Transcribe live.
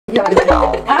मुझे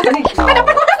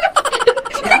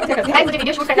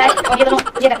video shoot करना है और ये दोनों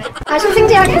ये करना है।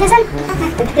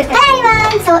 Hey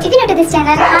everyone, so if you're new to this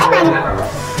channel, hi my name.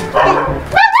 Hello.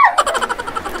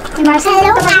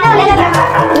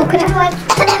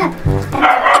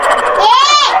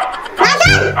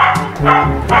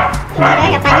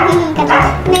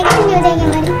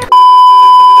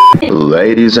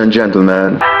 Ladies and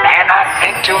gentlemen. And I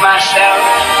think to myself,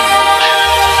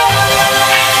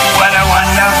 what a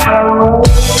wonderful world.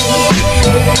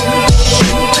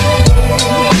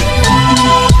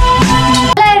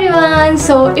 Hello everyone,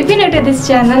 so if you're new to this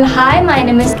channel, hi, my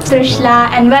name is Trishla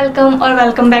and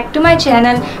welcome back to my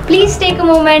channel. Please take a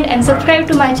moment and subscribe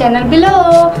to my channel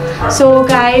below. So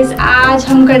guys, आज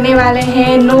हम करने वाले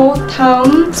हैं no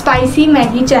thumb spicy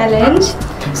Maggi challenge.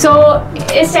 सो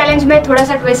इस challenge में थोड़ा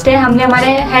सा twist है, हमने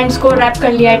हमारे हैंड्स को रैप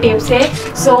कर लिया है टेप से।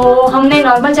 सो हमने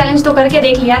नॉर्मल चैलेंज तो करके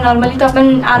देख लिया, नॉर्मली तो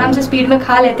अपन आराम से स्पीड में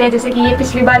खा लेते हैं, जैसे कि ये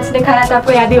पिछली बार इसने खाया था,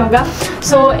 आपको याद ही होगा।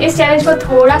 सो इस चैलेंज को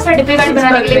थोड़ा सा डिफिकल्ट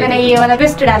बनाने के लिए मैंने ये वाला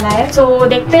ट्विस्ट डाला है। सो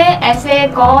देखते हैं ऐसे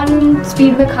कौन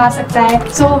स्पीड में खा सकता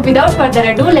है। So without further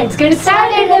ado let's get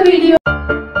started the video.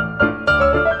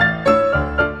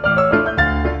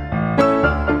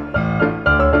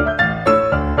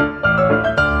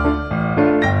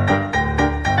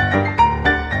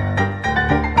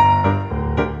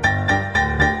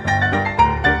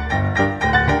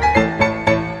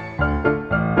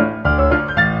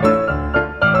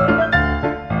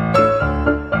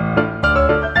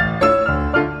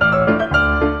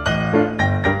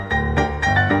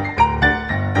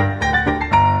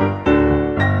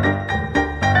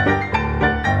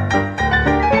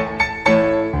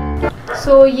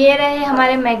 तो ये रहे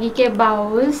हमारे मैगी के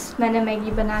बाउल्स। मैंने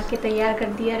मैगी बना के तैयार कर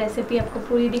दिया, रेसिपी आपको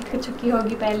पूरी दिख चुकी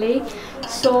होगी पहले ही।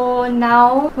 So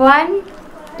now 1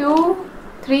 2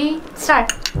 3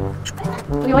 start.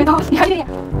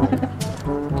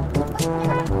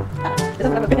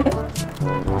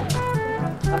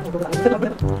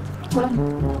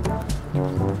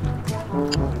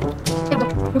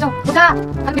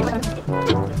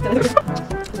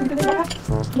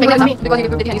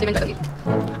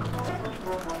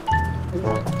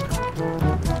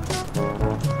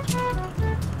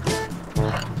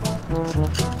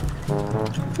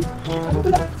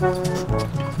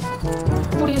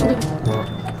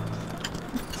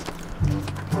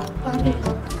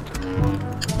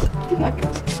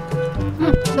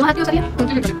 दो हाथ यूज करिए।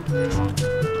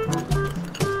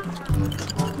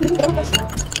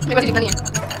 मेरे पास नहीं है।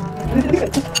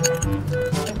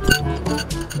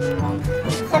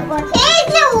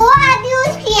 इसने वो हाथ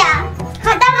यूज किया,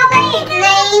 खत्म हो गई।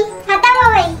 नहीं खत्म हो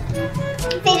गई,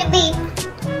 फिर भी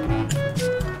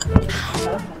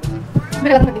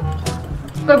मेरे हाथ में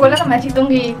कोई बोला था मैं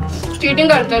जीतूंगी। चीटिंग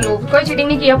करते हैं लोग, कोई चीटिंग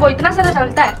नहीं किया। वो इतना सारा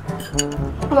चलता है,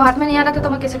 वो हाथ में नहीं आ रहा था तो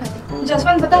मैं कैसे खाती।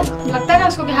 जसवंत पता लगता है ना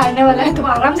उसको कि हारने वाला है, तो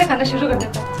आराम से खाना शुरू कर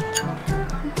देता है।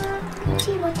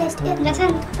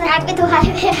 रात पे तो हार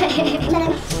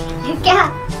क्या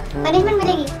पनिशमेंट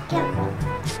मिलेगी क्या?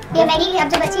 ये मैगी अब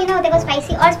जो बची है ना, वो देखो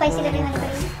स्पाइसी और स्पाइसी करने वाली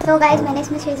पड़ेगी। तो गाइस मैंने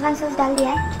इसमें शेजवान सॉस डाल दिया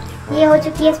है, ये हो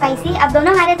चुकी है स्पाइसी। अब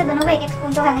दोनों हारे तो दोनों को एक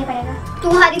स्पून तो खाना ही पड़ेगा। तू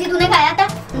हारी थी, तूने खाया था।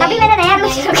 अभी मैंने नया रूल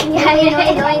शुरू किया है। नहीं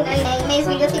मैं इस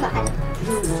वीडियो से बाहर।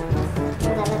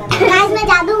 गाइस मैं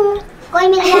जादू हूं, कोई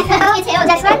मिल गया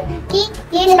जसवंत की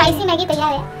ये स्पाइसी मैगी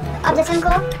तैयार है। अब जसवंत को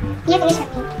ये फिनिश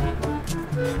करनी है।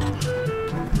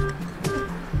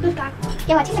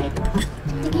 क्या अच्छी लगी?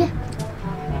 ठीक है,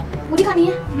 पूरी खानी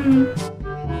है।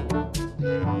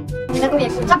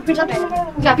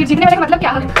 क्या फिर जीतने वाले का मतलब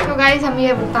क्या? तो गाइस हम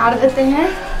ये उतार देते हैं।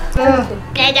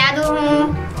 मैं जादू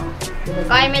हूँ,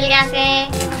 कोई मिल गया से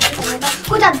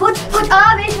कुछ अद्भुत, कुछ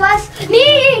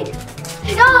अविश्वसनीय।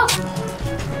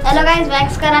 हेलो गाइस,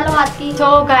 वैक्स करा लो हाथ की। So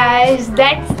guys,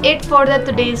 that's it for the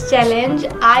today's challenge.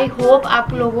 I hope आप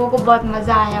लोगों को बहुत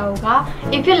मज़ा आया होगा।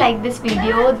 If you like this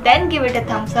video, then give it a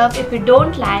thumbs up. If you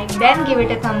don't like, then give it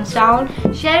a thumbs down.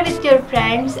 Share with your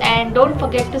friends and don't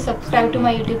forget to subscribe to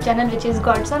my YouTube channel, which is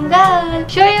Godson Girl.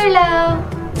 Show your love.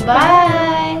 Bye.